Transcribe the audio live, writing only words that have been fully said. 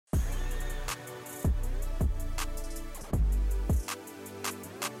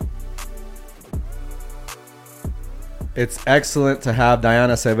It's excellent to have Diane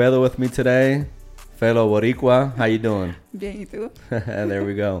Acevedo with me today, fellow Boricua. How you doing? Bien, ¿y tú? There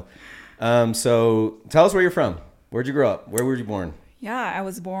we go. So tell us where you're from. Where'd you grow up? Where were you born? Yeah, I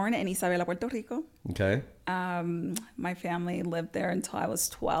was born in Isabela, Puerto Rico. Okay. My family lived there until I was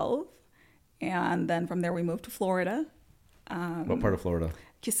 12. And then from there we moved to Florida. What part of Florida?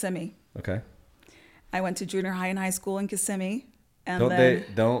 Kissimmee. Okay. I went to junior high and high school in Kissimmee. And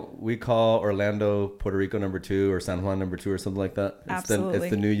Don't we call Orlando Puerto Rico number 2 or San Juan number 2 or something like that? Absolutely. It's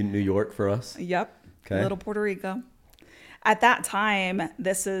the New York for us. Yep. Okay. Little Puerto Rico. At that time,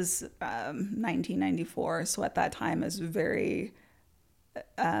 this is 1994. So at that time is very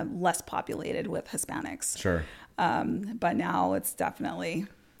less populated with Hispanics. Sure. But now it's definitely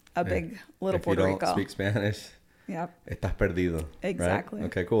a big little Puerto Rico. If you don't speak Spanish, yep. Estás perdido. Exactly. Right?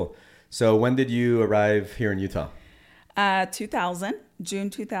 Okay, cool. So when did you arrive here in Utah? 2000, June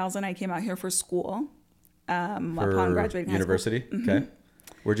 2000, I came out here for school upon graduating university? High school. Okay.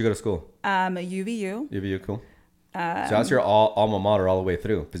 Where'd you go to school? UVU. UVU, cool. So that's your alma mater all the way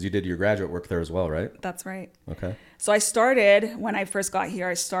through, because you did your graduate work there as well, right? That's right. Okay. So I started, when I first got here,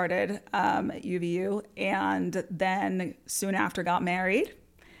 I started at UVU, and then soon after got married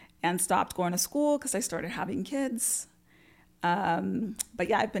and stopped going to school because I started having kids. But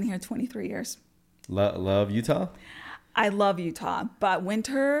yeah, I've been here 23 years. Love Utah? I love Utah, but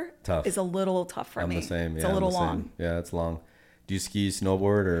winter is a little tough for me. I'm the same. It's a little long. Yeah, it's long. Do you ski,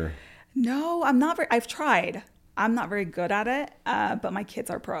 snowboard, or? No, I'm not I've tried. I'm not very good at it, but my kids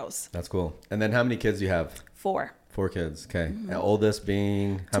are pros. That's cool. And then how many kids do you have? 4. 4 kids. Okay. And oldest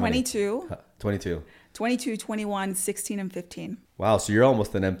being how 22. Many? 22. 22, 21, 16, and 15. Wow. So you're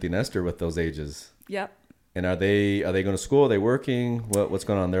almost an empty nester with those ages. Yep. And are they going to school? Are they working? What's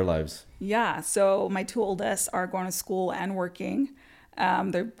going on in their lives? Yeah. So my 2 oldest are going to school and working.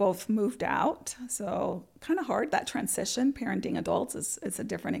 They're both moved out. So kind of hard, that transition. Parenting adults is a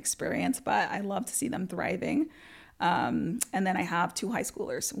different experience, but I love to see them thriving. And then I have 2 high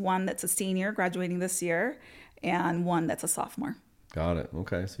schoolers, one that's a senior graduating this year and one that's a sophomore. Got it.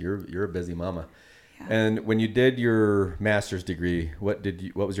 Okay. So you're a busy mama. Yeah. And when you did your master's degree, what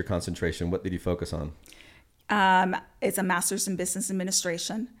was your concentration? What did you focus on? It's a master's in business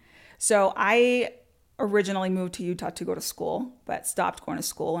administration. So I originally moved to Utah to go to school, but stopped going to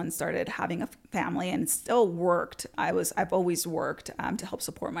school and started having a family and still worked. I've always worked to help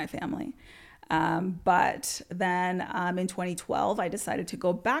support my family. But then in 2012, I decided to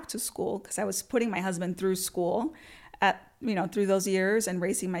go back to school because I was putting my husband through school through those years and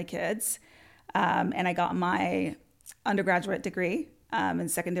raising my kids. And I got my undergraduate degree in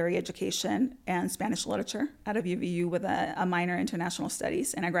secondary education and Spanish literature out of UVU with a minor in international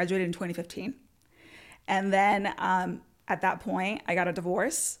studies. And I graduated in 2015. And then at that point, I got a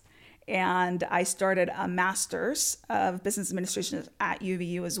divorce and I started a master's of business administration at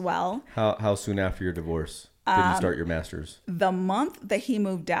UVU as well. How soon after your divorce did you start your master's? The month that he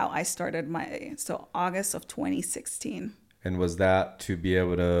moved out, I started August of 2016. And was that to be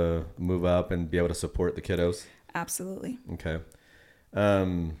able to move up and be able to support the kiddos? Absolutely. Okay.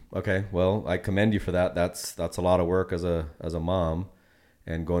 Okay. Well, I commend you for that. That's a lot of work as a mom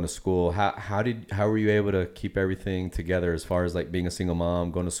and going to school. How were you able to keep everything together as far as like being a single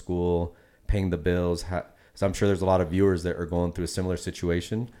mom, going to school, paying the bills? So I'm sure there's a lot of viewers that are going through a similar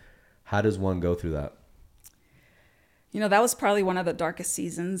situation. How does one go through that? That was probably one of the darkest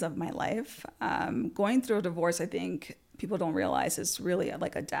seasons of my life. Going through a divorce, I think people don't realize is really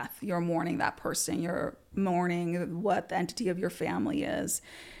like a death. You're mourning that person. You're mourning what the entity of your family is.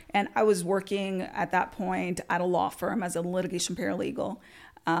 And I was working at that point at a law firm as a litigation paralegal.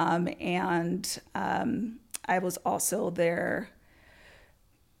 And I was also their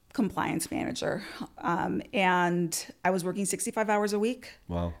compliance manager. And I was working 65 hours a week.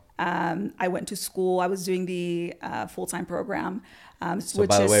 Wow. I went to school. I was doing the full-time program. So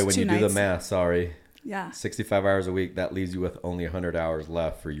by the way, when you do the math, sorry. Yeah. 65 hours a week, that leaves you with only 100 hours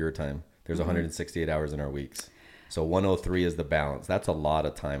left for your time. There's 168 hours in our weeks. So 103 is the balance. That's a lot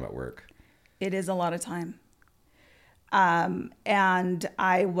of time at work. It is a lot of time. And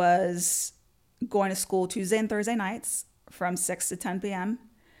I was going to school Tuesday and Thursday nights from 6 to 10 p.m.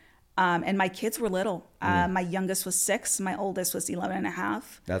 And my kids were little. My youngest was 6. My oldest was 11 and a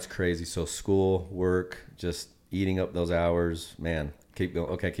half. That's crazy. So school, work, just eating up those hours. Man, keep going.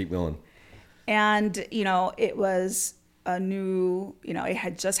 Okay, keep going. And, it was a new, it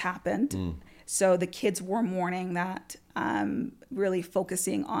had just happened. So the kids were mourning that, really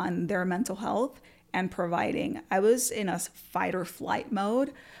focusing on their mental health and providing. I was in a fight or flight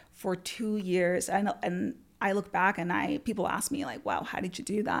mode for 2 years. And I look back and people ask me like, wow, how did you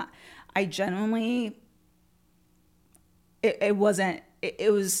do that? I genuinely it wasn't,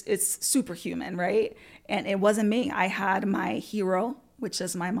 it's superhuman, right? And it wasn't me. I had my hero, which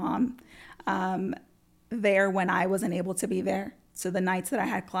is my mom, there when I wasn't able to be there. So the nights that I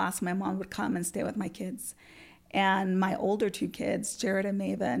had class, my mom would come and stay with my kids. And my older two kids, Jared and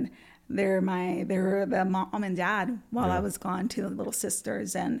Maven, they were the mom and dad while I was gone to the little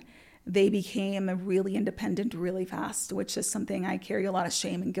sisters. And they became really independent really fast, which is something I carry a lot of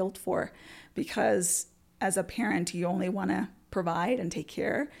shame and guilt for, because as a parent, you only want to provide and take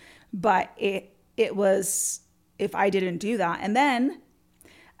care. But it was, if I didn't do that. And then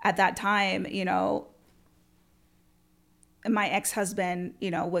at that time, you know, my ex-husband, you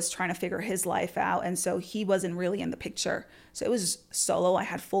know, was trying to figure his life out. And so he wasn't really in the picture. So it was solo. I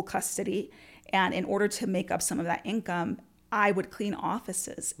had full custody. And in order to make up some of that income, I would clean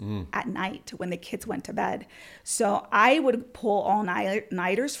offices at night when the kids went to bed. So I would pull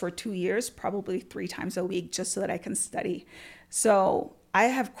all-nighters for 2 years, probably 3 times a week, just so that I can study. So I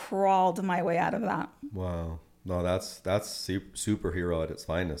have crawled my way out of that. Wow. No, that's superhero at its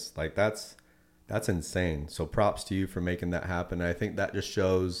finest. Like that's insane. So props to you for making that happen. I think that just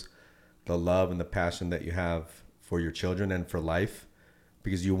shows the love and the passion that you have for your children and for life,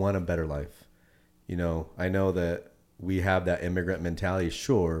 because you want a better life. You know, I know that we have that immigrant mentality.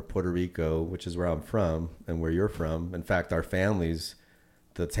 Sure, Puerto Rico, which is where I'm from and where you're from. In fact, our families,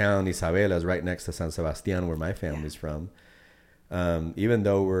 the town Acevedo is right next to San Sebastian, where my family's from. Even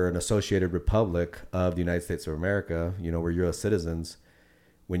though we're an associated republic of the United States of America, you know, we're U.S. citizens.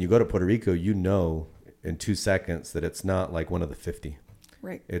 When you go to Puerto Rico, you know in 2 seconds that it's not like one of the 50.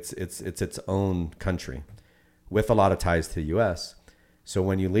 Right. It's its own country with a lot of ties to the U.S. So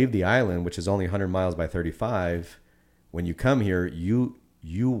when you leave the island, which is only 100 miles by 35, when you come here, you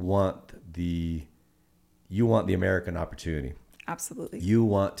want the American opportunity. Absolutely. You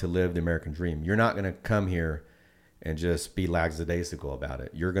want to live the American dream. You're not going to come here and just be lackadaisical about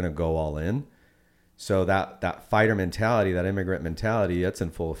it. You're going to go all in. So that fighter mentality, that immigrant mentality, that's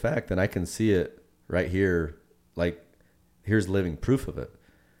in full effect. And I can see it right here. Like, here's living proof of it.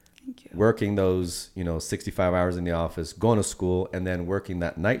 Thank you. Working those, 65 hours in the office, going to school, and then working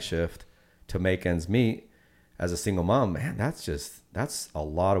that night shift to make ends meet as a single mom. Man, that's a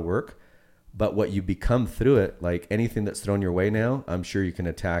lot of work. But what you become through it, like anything that's thrown your way now, I'm sure you can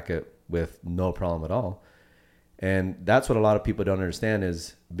attack it with no problem at all. And that's what a lot of people don't understand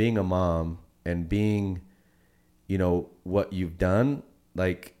is being a mom and being, what you've done,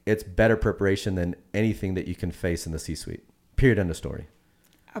 like it's better preparation than anything that you can face in the C-suite. Period. End of story.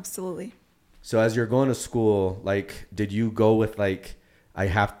 Absolutely. So as you're going to school, like, did you go with like, I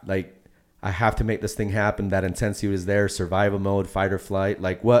have to make this thing happen. That intensity was there, survival mode, fight or flight.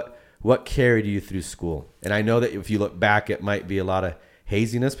 Like what carried you through school? And I know that if you look back, it might be a lot of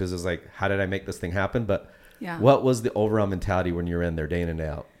haziness because it's like, how did I make this thing happen? But what was the overall mentality when you're in there day in and day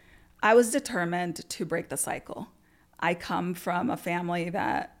out? I was determined to break the cycle. I come from a family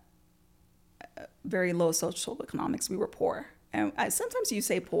that very low social economics. We were poor. And sometimes you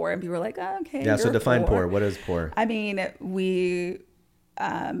say poor and people are like, oh, okay. Yeah. So define poor. What is poor? I mean, we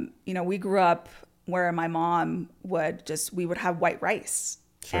grew up where my mom we would have white rice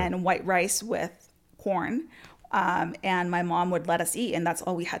and white rice with corn. And my mom would let us eat and that's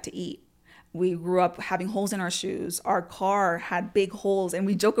all we had to eat. We grew up having holes in our shoes. Our car had big holes and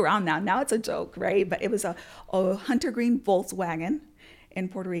we joke around now. Now it's a joke, right? But it was a hunter green Volkswagen in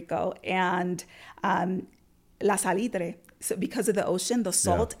Puerto Rico and la salitre. So because of the ocean, the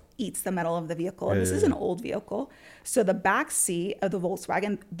salt eats the metal of the vehicle. And this is an old vehicle. So the back seat of the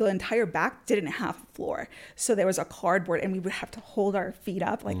Volkswagen, the entire back didn't have a floor. So there was a cardboard and we would have to hold our feet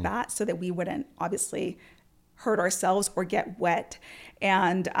up like that so that we wouldn't obviously hurt ourselves or get wet.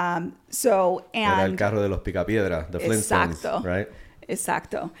 And Era el carro de los Picapiedra, the Flintstones, right?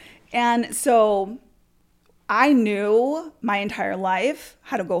 Exacto. And so I knew my entire life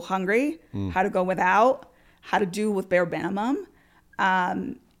how to go hungry, how to go without, how to do with bare minimum.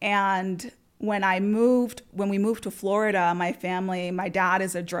 And when we moved to Florida, my family, my dad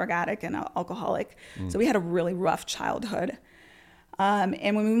is a drug addict and an alcoholic. So we had a really rough childhood.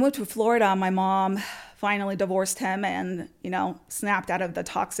 And when we moved to Florida, my mom finally divorced him and, snapped out of the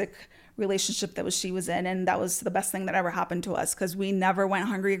toxic relationship that she was in. And that was the best thing that ever happened to us because we never went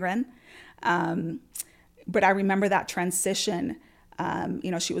hungry again. But I remember that transition.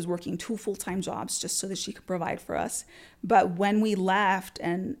 She was working 2 full-time jobs just so that she could provide for us. But when we left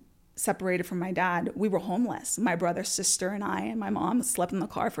and separated from my dad, we were homeless. My brother, sister, and I and my mom slept in the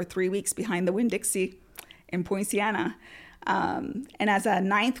car for 3 weeks behind the Winn-Dixie in Poinciana. And as a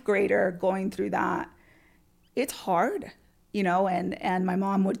 9th grader going through that, it's hard, and my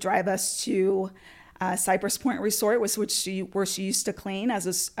mom would drive us to Cypress Point Resort was where she used to clean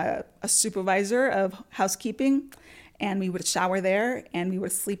as a supervisor of housekeeping. And we would shower there and we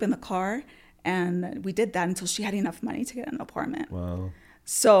would sleep in the car. And we did that until she had enough money to get an apartment. Wow.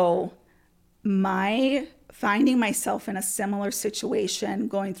 So my finding myself in a similar situation,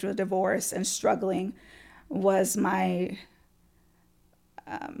 going through a divorce and struggling, was my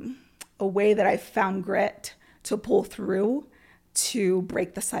a way that I found grit to pull through to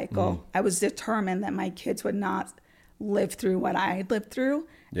break the cycle. I was determined that my kids would not live through what I had lived through.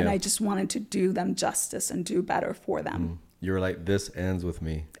 Yeah. And I just wanted to do them justice and do better for them. You were like, this ends with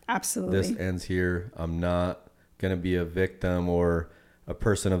me. Absolutely. This ends here. I'm not going to be a victim or a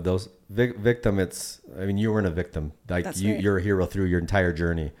person of those victim. You weren't a victim. Like right. You're a hero through your entire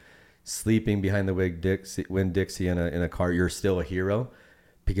journey. Sleeping behind the Winn-Dixie in a car, you're still a hero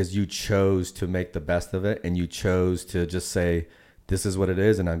because you chose to make the best of it. And you chose to just say, this is what it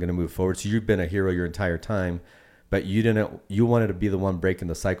is. And I'm going to move forward. So you've been a hero your entire time. But you wanted to be the one breaking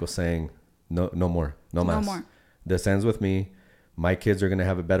the cycle saying, no more, no more. This ends with me. My kids are going to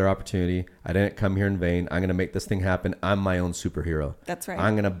have a better opportunity. I didn't come here in vain. I'm going to make this thing happen. I'm my own superhero. That's right.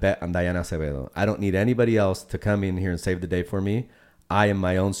 I'm going to bet on Diane Acevedo. I don't need anybody else to come in here and save the day for me. I am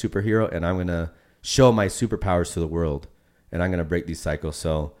my own superhero, and I'm going to show my superpowers to the world, and I'm going to break these cycles.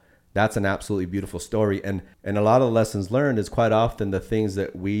 So that's an absolutely beautiful story. And a lot of the lessons learned is quite often the things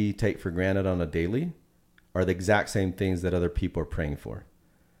that we take for granted on a daily are the exact same things that other people are praying for.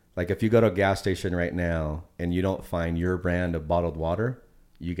 Like if you go to a gas station right now and you don't find your brand of bottled water,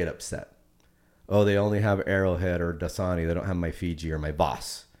 you get upset. Oh, they only have Arrowhead or Dasani. They don't have my Fiji or my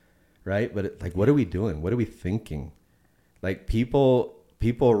Voss, right? But what are we doing? What are we thinking? Like people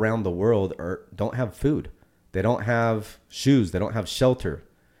around the world don't have food. They don't have shoes. They don't have shelter.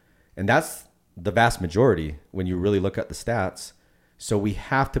 And that's the vast majority when you really look at the stats. So we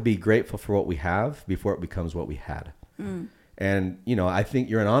have to be grateful for what we have before it becomes what we had. And, I think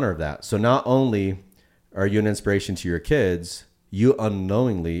you're in honor of that. So not only are you an inspiration to your kids, you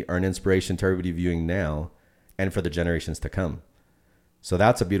unknowingly are an inspiration to everybody viewing now and for the generations to come. So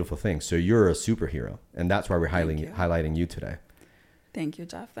that's a beautiful thing. So you're a superhero. And that's why we're highlighting you today. Thank you,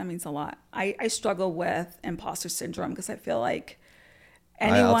 Jeff. That means a lot. I struggle with imposter syndrome because I feel like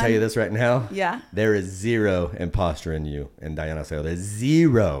I'll tell you this right now. Yeah. There is zero imposter in you and Diana Acevedo. There's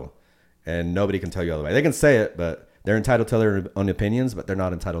zero. And nobody can tell you otherwise. They can say it, but they're entitled to their own opinions, but they're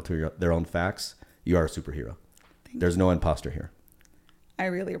not entitled to their own facts. You are a superhero. There's no imposter here. I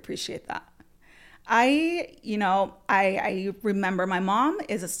really appreciate that. I remember my mom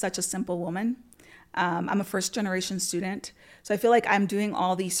is such a simple woman. I'm a first generation student. So I feel like I'm doing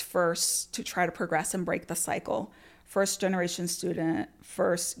all these firsts to try to progress and break the cycle. First generation student,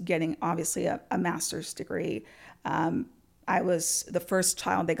 first getting obviously a master's degree. I was the first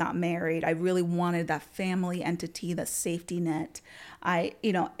child that got married. I really wanted that family entity, the safety net.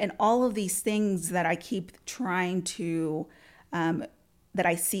 And all of these things that I keep trying to, that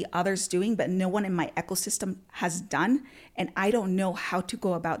I see others doing, but no one in my ecosystem has done. And I don't know how to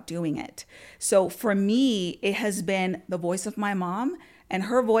go about doing it. So for me, it has been the voice of my mom, and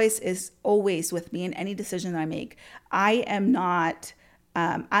her voice is always with me in any decision that I make. I am not...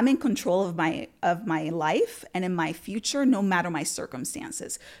 I'm in control of my life and in my future, no matter my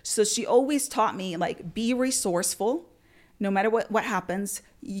circumstances. So she always taught me, be resourceful, no matter what happens,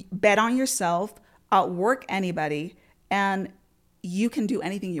 bet on yourself, outwork anybody, and you can do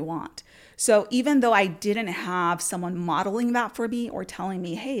anything you want. So even though I didn't have someone modeling that for me or telling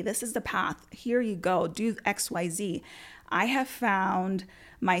me, hey, this is the path, here you go, do X, Y, Z, I have found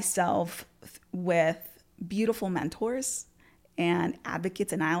myself with beautiful mentors and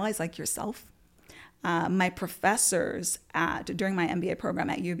advocates and allies like yourself. My professors during my MBA program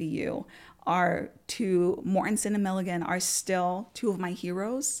at UVU Mortensen and Milligan are still two of my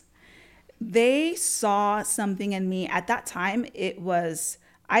heroes. They saw something in me at that time.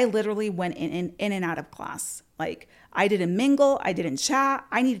 I literally went in and out of class. I didn't mingle, I didn't chat.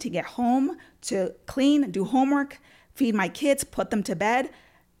 I needed to get home to clean, do homework, feed my kids, put them to bed.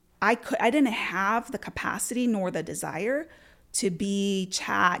 I didn't have the capacity nor the desire to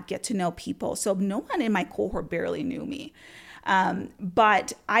chat, get to know people. So no one in my cohort barely knew me.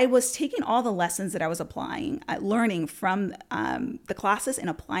 But I was taking all the lessons that I was learning from the classes and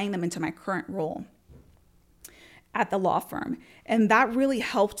applying them into my current role at the law firm. And that really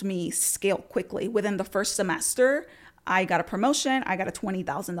helped me scale quickly. Within the first semester, I got a promotion, I got a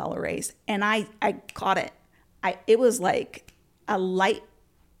 $20,000 raise, and I caught it. It was like a light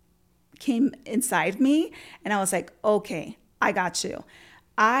came inside me, and I was like, okay, I got you.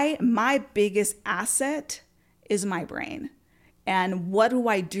 My biggest asset is my brain. And what do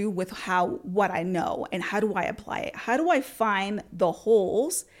I do with what I know, and how do I apply it? How do I find the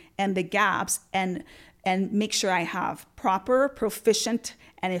holes and the gaps and make sure I have proper, proficient,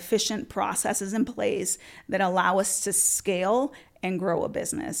 and efficient processes in place that allow us to scale and grow a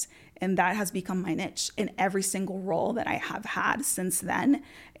business? And that has become my niche in every single role that I have had since then.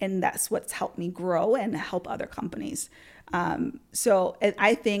 And that's what's helped me grow and help other companies. So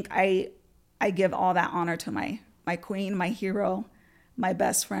I think I give all that honor to my queen, my hero, my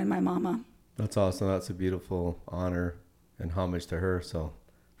best friend, my mama. That's awesome. That's a beautiful honor and homage to her. So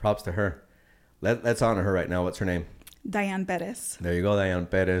props to her. Let's honor her right now. What's her name? Diane Perez. There you go, Diane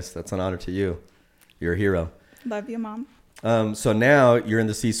Perez. That's an honor to you. You're a hero. Love you, Mom. So now you're in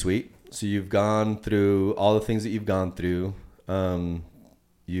the C-suite. So you've gone through all the things that you've gone through.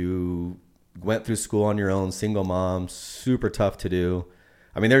 You went through school on your own, single mom, super tough to do.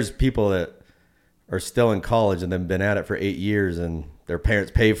 I mean, there's people that are still in college and they've been at it for 8 years and their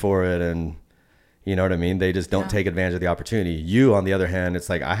parents pay for it. And you know what I mean? They just don't take advantage of the opportunity. You, on the other hand, it's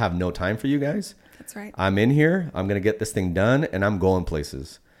like, I have no time for you guys. That's right. I'm in here. I'm going to get this thing done and I'm going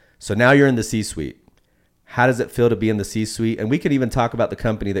places. So now you're in the C-suite. How does it feel to be in the C-suite? And we could even talk about the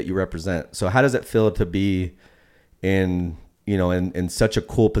company that you represent. So how does it feel to be in such a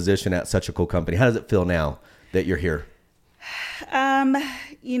cool position at such a cool company? How does it feel now that you're here?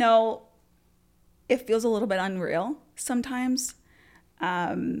 It feels a little bit unreal sometimes.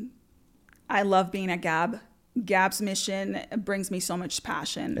 I love being at Gab. Gab's mission brings me so much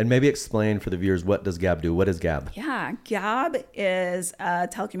passion. And maybe explain for the viewers, what does Gab do? What is Gab? Yeah, Gab is a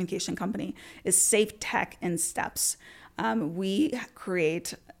telecommunication company. It's safe tech in steps. We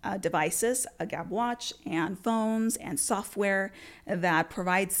create devices, a Gab watch, and phones and software that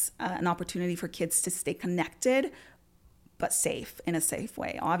provides an opportunity for kids to stay connected, but safe, in a safe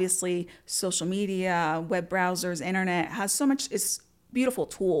way. Obviously, social media, web browsers, internet has so much, it's beautiful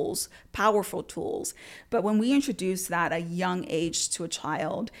tools, powerful tools. But when we introduce that at a young age to a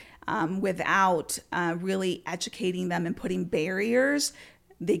child, without really educating them and putting barriers,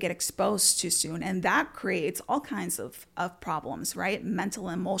 they get exposed too soon. And that creates all kinds of problems, right? Mental,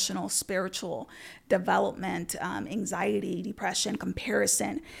 emotional, spiritual development, anxiety, depression,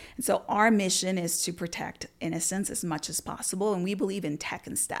 comparison. And so our mission is to protect innocence as much as possible. And we believe in tech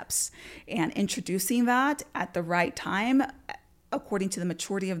and steps, and introducing that at the right time, according to the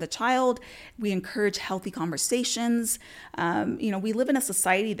maturity of the child. We encourage healthy conversations. We live in a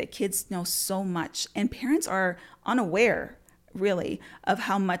society that kids know so much, and parents are unaware, really, of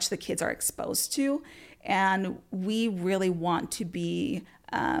how much the kids are exposed to. And we really want to be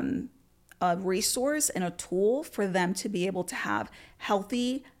a resource and a tool for them to be able to have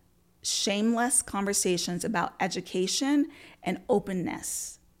healthy, shameless conversations about education and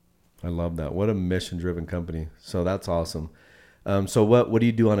openness. I love that. What a mission-driven company. So that's awesome. So what do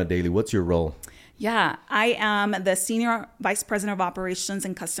you do on a daily? What's your role? Yeah, I am the Senior Vice President of Operations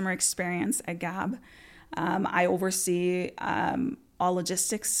and Customer Experience at Gab. I oversee all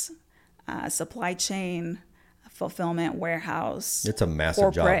logistics, supply chain, fulfillment, warehouse. It's a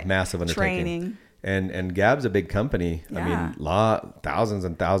massive job, massive undertaking. Training. And Gab's a big company. Yeah. I mean, thousands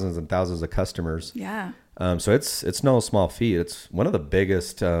and thousands and thousands of customers. Yeah. So it's no small feat. It's one of the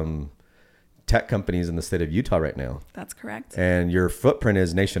biggest tech companies in the state of Utah right now. That's correct. And your footprint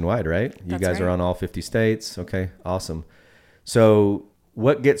is nationwide, right? You That's guys right. are on all 50 states. Okay, awesome. So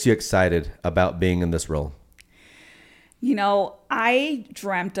what gets you excited about being in this role? I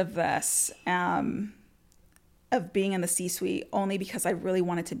dreamt of this, of being in the C-suite, only because I really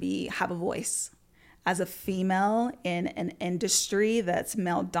wanted to have a voice as a female in an industry that's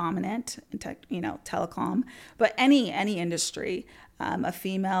male dominant, in telecom, but any industry, a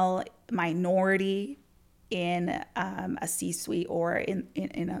female minority in a C-suite or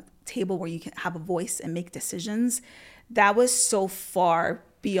in a table where you can have a voice and make decisions. That was so far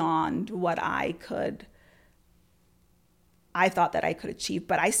beyond what I thought that I could achieve,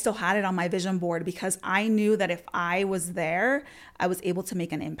 but I still had it on my vision board because I knew that if I was there, I was able to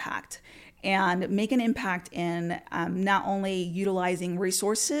make an impact, and make an impact in not only utilizing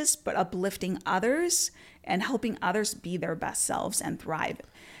resources, but uplifting others and helping others be their best selves and thrive.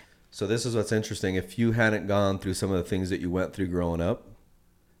 So this is what's interesting. If you hadn't gone through some of the things that you went through growing up,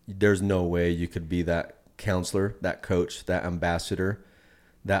 there's no way you could be that counselor, that coach, that ambassador,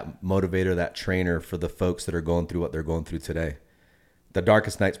 that motivator, that trainer for the folks that are going through what they're going through today. The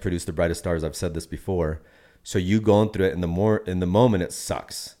darkest nights produce the brightest stars. I've said this before. So you going through it in the moment, it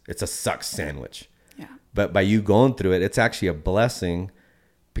sucks. It's a suck sandwich. Yeah. But by you going through it, it's actually a blessing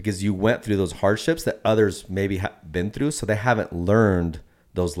because you went through those hardships that others maybe have been through. So they haven't learned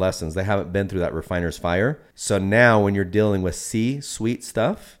those lessons. They haven't been through that refiner's fire. So now when you're dealing with C-suite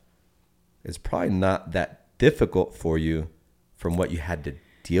stuff, it's probably not that difficult for you from what you had to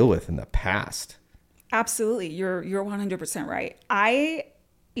deal with in the past. Absolutely. You're 100% right.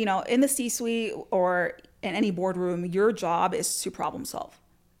 In the C-suite or in any boardroom, your job is to problem solve,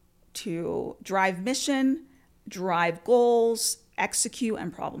 to drive mission, drive goals, execute,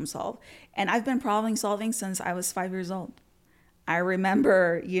 and problem solve. And I've been problem solving since I was 5 years old. I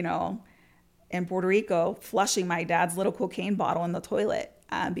remember, in Puerto Rico, flushing my dad's little cocaine bottle in the toilet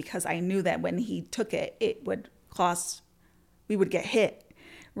because I knew that when he took it, we would get hit,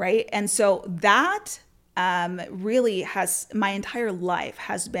 right? And so that really my entire life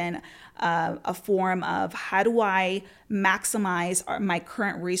has been a form of how do I maximize my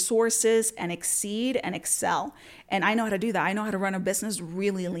current resources and exceed and excel. And I know how to do that. I know how to run a business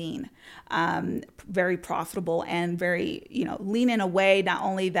really lean, very profitable, and very, lean in a way not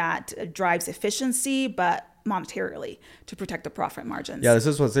only that drives efficiency, but monetarily to protect the profit margins. Yeah, this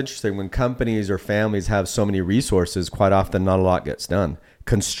is what's interesting. When companies or families have so many resources, quite often not a lot gets done.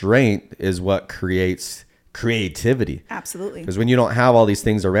 Constraint is what creates creativity. Absolutely. Because when you don't have all these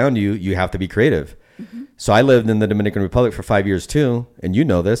things around you, you have to be creative. Mm-hmm. So I lived in the Dominican Republic for 5 years too, and you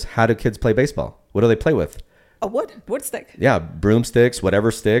know this. How do kids play baseball? What do they play with? A wood stick. Yeah, broomsticks,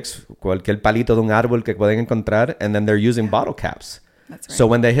 whatever sticks, cualquier palito de un árbol que pueden encontrar, and then they're using bottle caps. That's right. So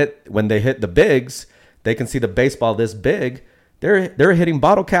when they hit the bigs, they can see the baseball this big. They're hitting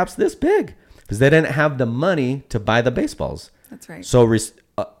bottle caps this big because they didn't have the money to buy the baseballs. That's right. So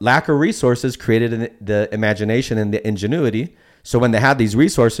lack of resources created the imagination and the ingenuity. So when they had these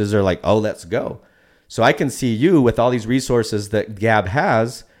resources, they're like, oh, let's go. So I can see you with all these resources that Gab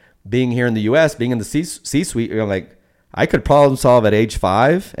has, being here in the U.S., being in the C-suite, you're like, I could problem solve at age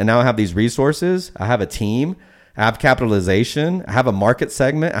 5, and now I have these resources. I have a team. I have capitalization. I have a market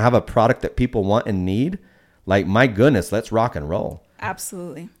segment. I have a product that people want and need. Like, my goodness, let's rock and roll.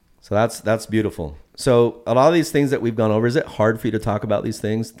 Absolutely. So that's beautiful. So a lot of these things that we've gone over, is it hard for you to talk about these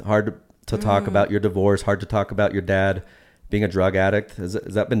things? Hard to talk about your divorce? Hard to talk about your dad being a drug addict? Has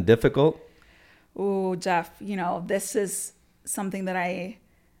that been difficult? Oh, Jeff, this is something that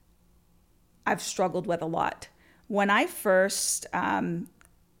I've struggled with a lot. When I first,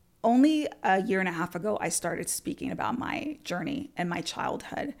 only a year and a half ago, I started speaking about my journey and my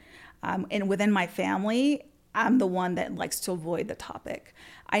childhood. And within my family, I'm the one that likes to avoid the topic.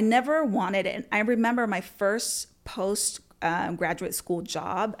 I never wanted it. I remember my first post-graduate school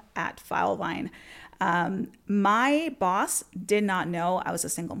job at Filevine. My boss did not know I was a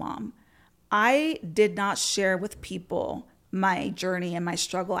single mom. I did not share with people my journey and my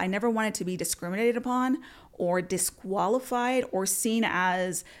struggle. I never wanted to be discriminated upon or disqualified or seen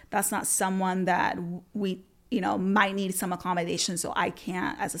as that's not someone that we might need some accommodation, so I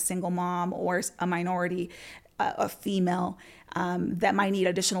can't, as a single mom or a minority, a female that might need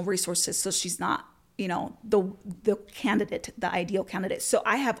additional resources, so she's not, the candidate, the ideal candidate. So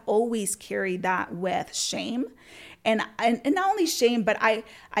I have always carried that with shame, and not only shame, but I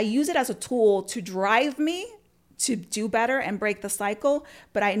use it as a tool to drive me to do better and break the cycle.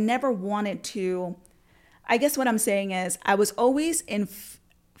 But I never wanted to. I guess what I'm saying is I was always in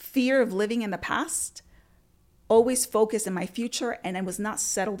fear of living in the past, always focused in my future, and I was not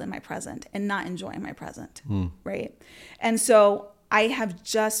settled in my present and not enjoying my present, right? And so I have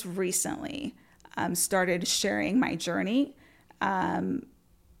just recently started sharing my journey,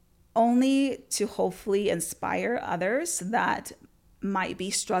 only to hopefully inspire others that might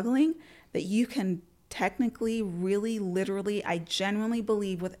be struggling, that you can technically, really, literally, I genuinely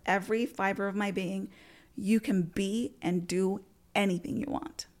believe with every fiber of my being, you can be and do anything you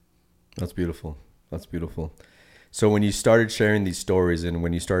want. That's beautiful. That's beautiful. So when you started sharing these stories and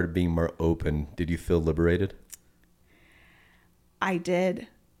when you started being more open, did you feel liberated? I did.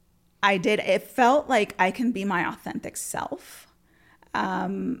 It felt like I can be my authentic self.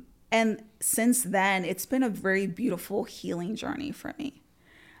 And since then, it's been a very beautiful healing journey for me,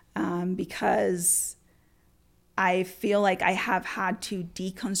 because I feel like I have had to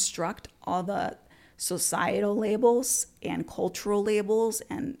deconstruct all the societal labels and cultural labels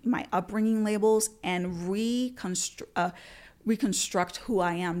and my upbringing labels and reconstruct who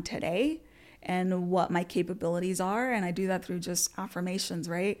I am today and what my capabilities are. And I do that through just affirmations,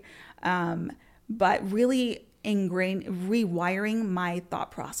 right? But really rewiring my thought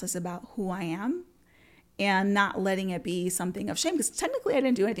process about who I am and not letting it be something of shame, because technically I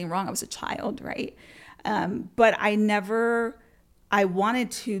didn't do anything wrong. I was a child, right? But I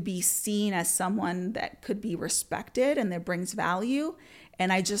wanted to be seen as someone that could be respected and that brings value.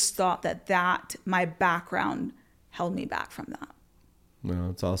 And I just thought that my background held me back from that. No,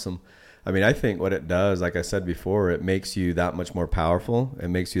 it's awesome. I mean, I think what it does, like I said before, it makes you that much more powerful. It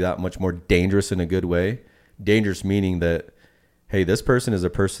makes you that much more dangerous in a good way. Dangerous meaning that, hey, this person is a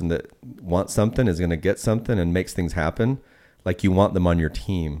person that wants something, is going to get something and makes things happen. Like you want them on your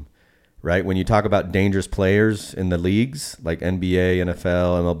team, right? When you talk about dangerous players in the leagues, like NBA,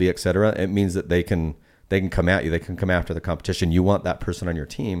 NFL, MLB, et cetera, it means that they can come at you. They can come after the competition. You want that person on your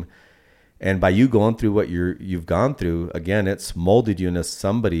team. And by you going through what you've gone through, again, it's molded you into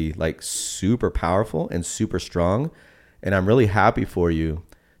somebody like super powerful and super strong. And I'm really happy for you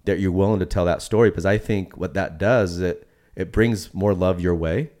that you're willing to tell that story, because I think what that does is it brings more love your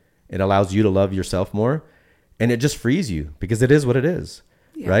way. It allows you to love yourself more, and it just frees you, because it is what it is,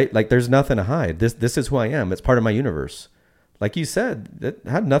 right? Like there's nothing to hide. This is who I am. It's part of my universe. Like you said, it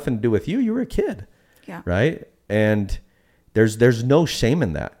had nothing to do with you. You were a kid, right? And there's no shame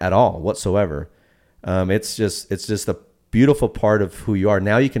in that at all whatsoever. It's just a beautiful part of who you are.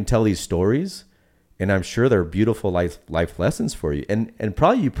 Now you can tell these stories, and I'm sure they're beautiful life lessons for you. And you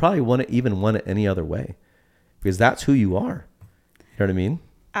probably want it any other way, because that's who you are. You know what I mean?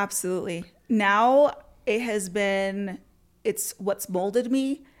 Absolutely. Now it's what's molded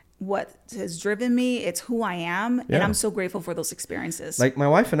me, what has driven me. It's who I am. Yeah. And I'm so grateful for those experiences. Like my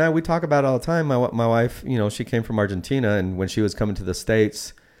wife and I, we talk about it all the time. My wife, she came from Argentina, and when she was coming to the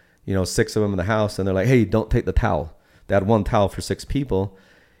States, 6 of them in the house, and they're like, hey, don't take the towel. They had one towel for 6 people.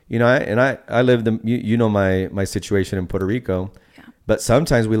 I lived my situation in Puerto Rico. Yeah. But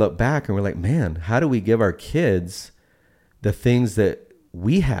sometimes we look back and we're like, man, how do we give our kids the things that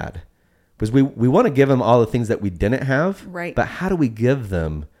we had? Because we want to give them all the things that we didn't have. Right. But how do we give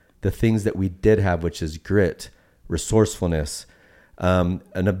them the things that we did have, which is grit, resourcefulness, an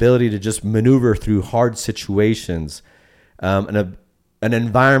ability to just maneuver through hard situations, an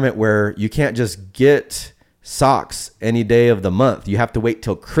environment where you can't just get socks any day of the month. You have to wait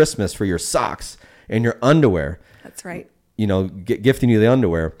till Christmas for your socks and your underwear. That's right. Gifting you the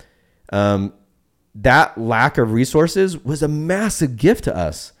underwear. That lack of resources was a massive gift to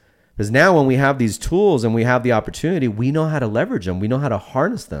us. Because now when we have these tools and we have the opportunity, we know how to leverage them. We know how to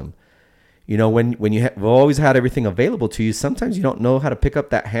harness them. When you've always had everything available to you, sometimes you don't know how to pick up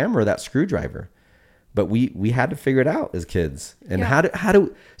that hammer or that screwdriver. But we had to figure it out as kids. And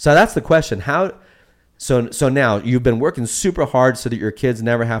so that's the question. So now you've been working super hard so that your kids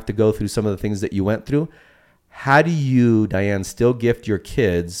never have to go through some of the things that you went through. How do you, Diane, still gift your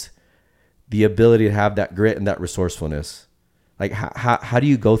kids the ability to have that grit and that resourcefulness? Like, how do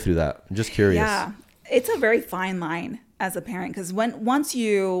you go through that? I'm just curious. Yeah, it's a very fine line as a parent, because once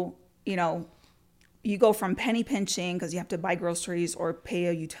you go from penny pinching because you have to buy groceries or pay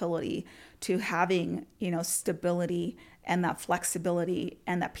a utility to having, stability and that flexibility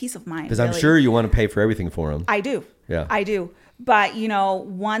and that peace of mind. Because I'm sure you want to pay for everything for them. I do. Yeah. I do. But,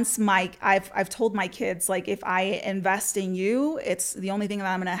 once I've told my kids, like, if I invest in you, it's the only thing that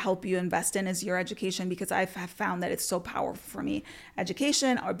I'm going to help you invest in is your education, because I have found that it's so powerful for me.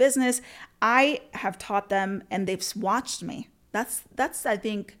 Education or business, I have taught them and they've watched me. That's I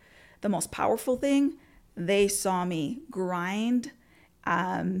think, the most powerful thing. They saw me grind.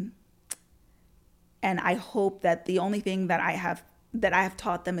 And I hope that the only thing that I have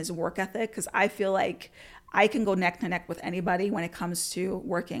taught them is work ethic, because I feel like I can go neck to neck with anybody when it comes to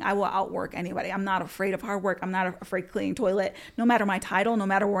working. I will outwork anybody. I'm not afraid of hard work. I'm not afraid of cleaning toilet. No matter my title, no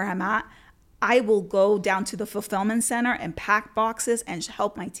matter where I'm at, I will go down to the fulfillment center and pack boxes and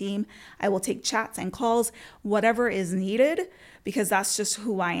help my team. I will take chats and calls, whatever is needed, because that's just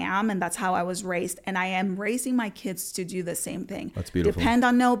who I am and that's how I was raised. And I am raising my kids to do the same thing. That's beautiful. Depend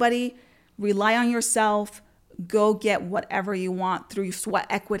on nobody. Rely on yourself. Go get whatever you want through sweat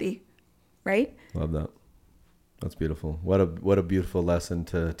equity, right? Love that. That's beautiful. What a beautiful lesson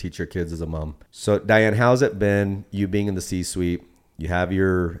to teach your kids as a mom. So Diane, how's it been, you being in the C-suite? You have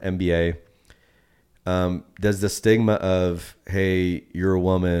your MBA. Does the stigma of, hey, you're a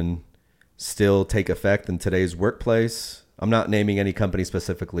woman, still take effect in today's workplace? I'm not naming any company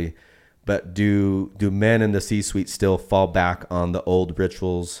specifically, but do men in the C-suite still fall back on the old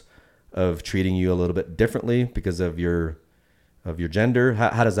rituals of treating you a little bit differently because of your gender?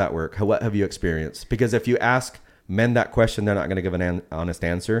 How does that work? What have you experienced? Because if you ask men that question, they're not going to give an honest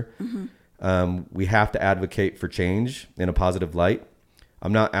answer. Mm-hmm. We have to advocate for change in a positive light.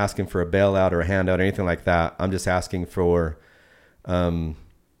 I'm not asking for a bailout or a handout or anything like that. I'm just asking for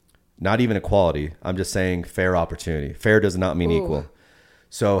not even equality. I'm just saying fair opportunity. Fair does not mean equal.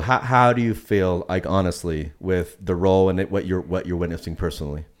 So how do you feel, like, honestly, with the role and what you're witnessing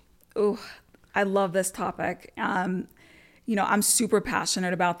personally? Oh, I love this topic. I'm super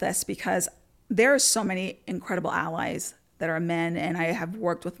passionate about this because there are so many incredible allies that are men, and I have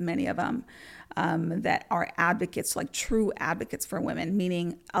worked with many of them that are advocates, like true advocates for women,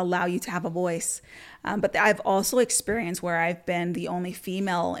 meaning allow you to have a voice. But I've also experienced where I've been the only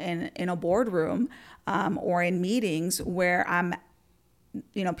female in a boardroom or in meetings where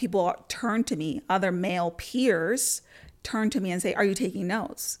people turn to me, other male peers turn to me and say, "Are you taking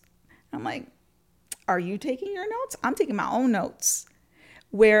notes?" I'm like, "Are you taking your notes? I'm taking my own notes."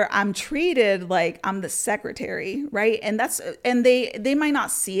 Where I'm treated like I'm the secretary, right? And they might not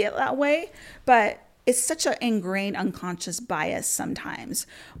see it that way, but it's such an ingrained unconscious bias sometimes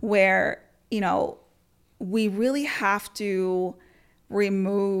where, we really have to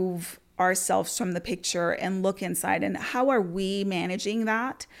remove ourselves from the picture and look inside. And how are we managing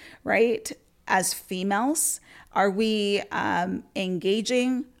that, right? As females, are we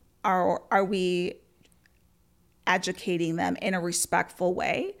engaging? Are we educating them in a respectful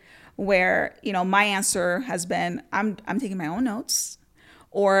way where, my answer has been, I'm taking my own notes.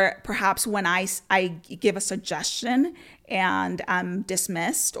 Or perhaps when I give a suggestion and I'm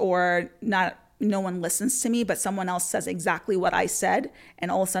dismissed or no one listens to me, but someone else says exactly what I said,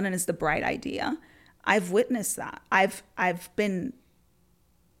 and all of a sudden it's the bright idea. I've witnessed that. I've been,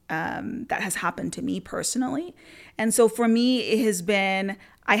 that has happened to me personally. And so for me, it has been,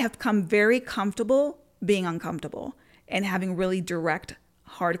 I have become very comfortable being uncomfortable and having really direct,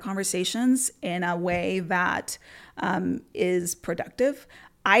 hard conversations in a way that is productive.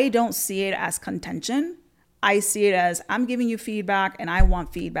 I don't see it as contention. I see it as I'm giving you feedback and I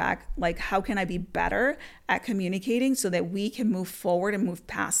want feedback. Like, how can I be better at communicating so that we can move forward and move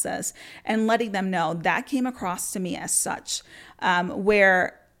past this, and letting them know that came across to me as such,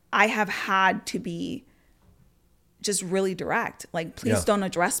 where I have had to be just really direct. Like, please don't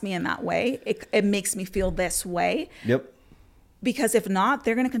address me in that way. It makes me feel this way. Yep. Because if not,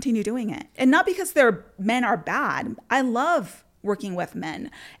 they're going to continue doing it. And not because men are bad. I love working with men,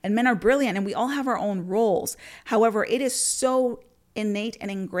 and men are brilliant, and we all have our own roles. However, it is so innate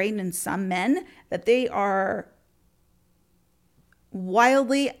and ingrained in some men that they are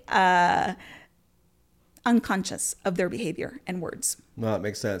wildly unconscious of their behavior and words. No, it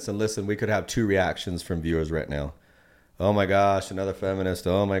makes sense. And listen, we could have two reactions from viewers right now. Oh my gosh, another feminist.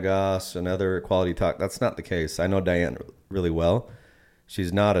 Oh my gosh, another equality talk. That's not the case. I know Diane really well.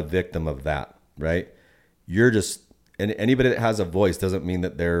 She's not a victim of that, right? You're just, and anybody that has a voice doesn't mean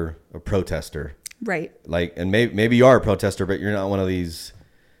that they're a protester. Right. Like, and maybe you are a protester, but you're not one of these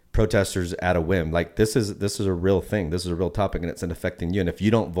protesters at a whim. Like, this is a real thing. This is a real topic, and it's affecting you. And if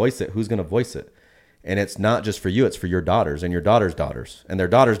you don't voice it, who's going to voice it? And it's not just for you, it's for your daughters and your daughters' daughters and their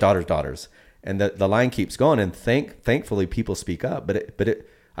daughters' daughters' daughters. And the line keeps going. And thankfully people speak up, but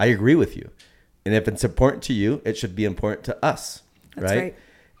I agree with you. And if it's important to you, it should be important to us. That's right.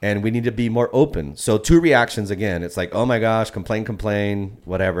 And we need to be more open. So two reactions again. It's like, oh my gosh, complain,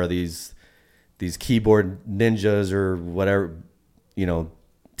 whatever, these keyboard ninjas or whatever,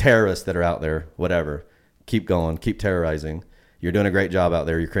 terrorists that are out there, whatever. Keep going, keep terrorizing. You're doing a great job out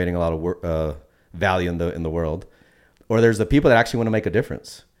there. You're creating a lot of value in the world. Or there's the people that actually want to make a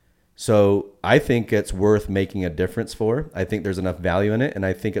difference. So I think it's worth making a difference for. I think there's enough value in it, and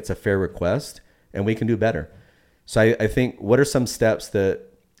I think it's a fair request, and we can do better. So I think, what are some steps that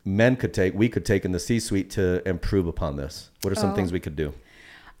we could take in the C-suite to improve upon this? What are some things we could do?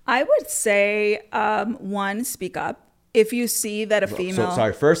 I would say, one, speak up. If you see that a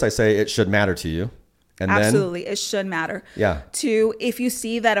female... First I say it should matter to you. And absolutely, it should matter. Yeah. Two, if you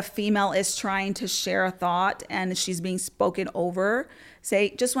see that a female is trying to share a thought and she's being spoken over,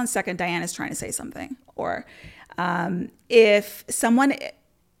 say, just 1 second, Diane is trying to say something. Or if someone,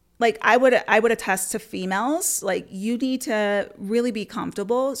 like I would attest to females, like, you need to really be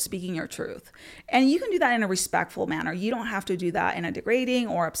comfortable speaking your truth. And you can do that in a respectful manner. You don't have to do that in a degrading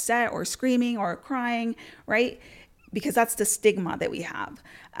or upset or screaming or crying, right? Because that's the stigma that we have.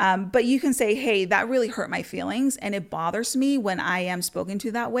 But you can say, hey, that really hurt my feelings, and it bothers me when I am spoken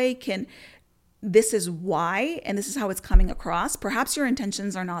to that way. This is why, and this is how it's coming across. Perhaps your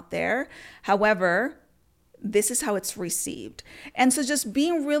intentions are not there. However, this is how it's received. And so just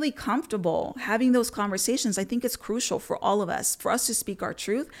being really comfortable having those conversations, I think it's crucial for all of us, for us to speak our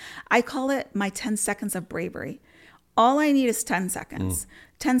truth. I call it my 10 seconds of bravery. All I need is 10 seconds.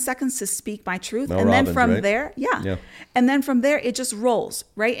 10 seconds to speak my truth. Mel and Robbins, then from right? there, yeah. And then from there, it just rolls,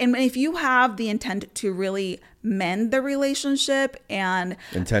 right? And if you have the intent to really mend the relationship, and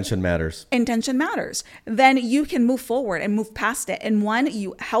intention matters, then you can move forward and move past it. And one,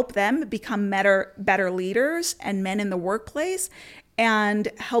 you help them become better leaders and men in the workplace, and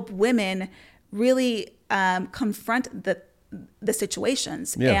help women really confront the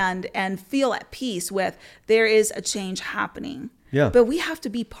situations Yeah. and feel at peace with there is a change happening. Yeah. But we have to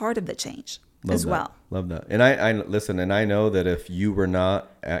be part of the change as well. Love that. And I listen, and I know that if you were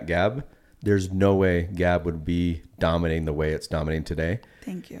not at Gab, there's no way Gab would be dominating the way it's dominating today.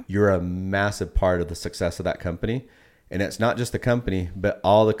 Thank you. You're a massive part of the success of that company. And it's not just the company, but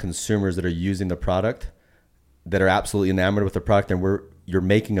all the consumers that are using the product that are absolutely enamored with the product. And you're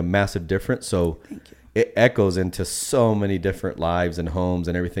making a massive difference. So Thank you. it echoes into so many different lives and homes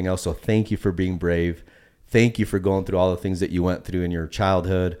and everything else. So thank you for being brave. Thank you for going through all the things that you went through in your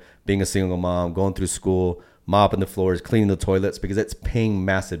childhood, being a single mom, going through school, mopping the floors, cleaning the toilets, because it's paying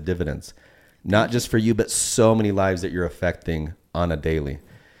massive dividends, not just for you, but so many lives that you're affecting on a daily.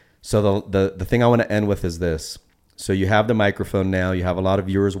 So the thing I want to end with is this. So you have the microphone now, you have a lot of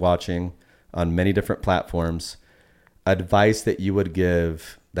viewers watching on many different platforms. Advice that you would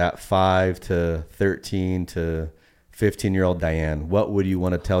give that 5 to 13 to 15-year-old Diane, what would you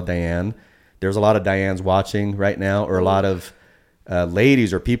want to tell Diane? There's a lot of Dianes watching right now, or a lot of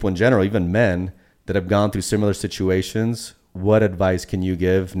ladies or people in general, even men that have gone through similar situations. What advice can you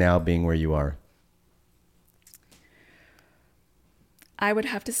give now being where you are? I would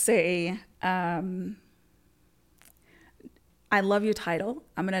have to say, I love your title.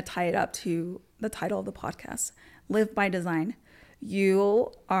 I'm going to tie it up to the title of the podcast, Live by Design.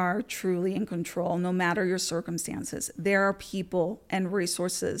 You are truly in control no matter your circumstances. There are people and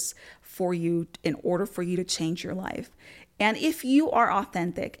resources for you in order for you to change your life. And if you are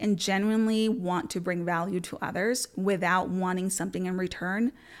authentic and genuinely want to bring value to others without wanting something in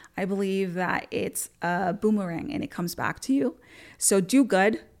return, I believe that it's a boomerang and it comes back to you. So do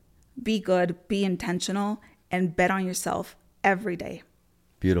good, be intentional, and bet on yourself every day.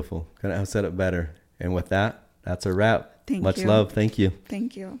 Beautiful. Couldn't have said it better. And with that, that's a wrap. Thank Much you. love. Thank you.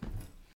 Thank you.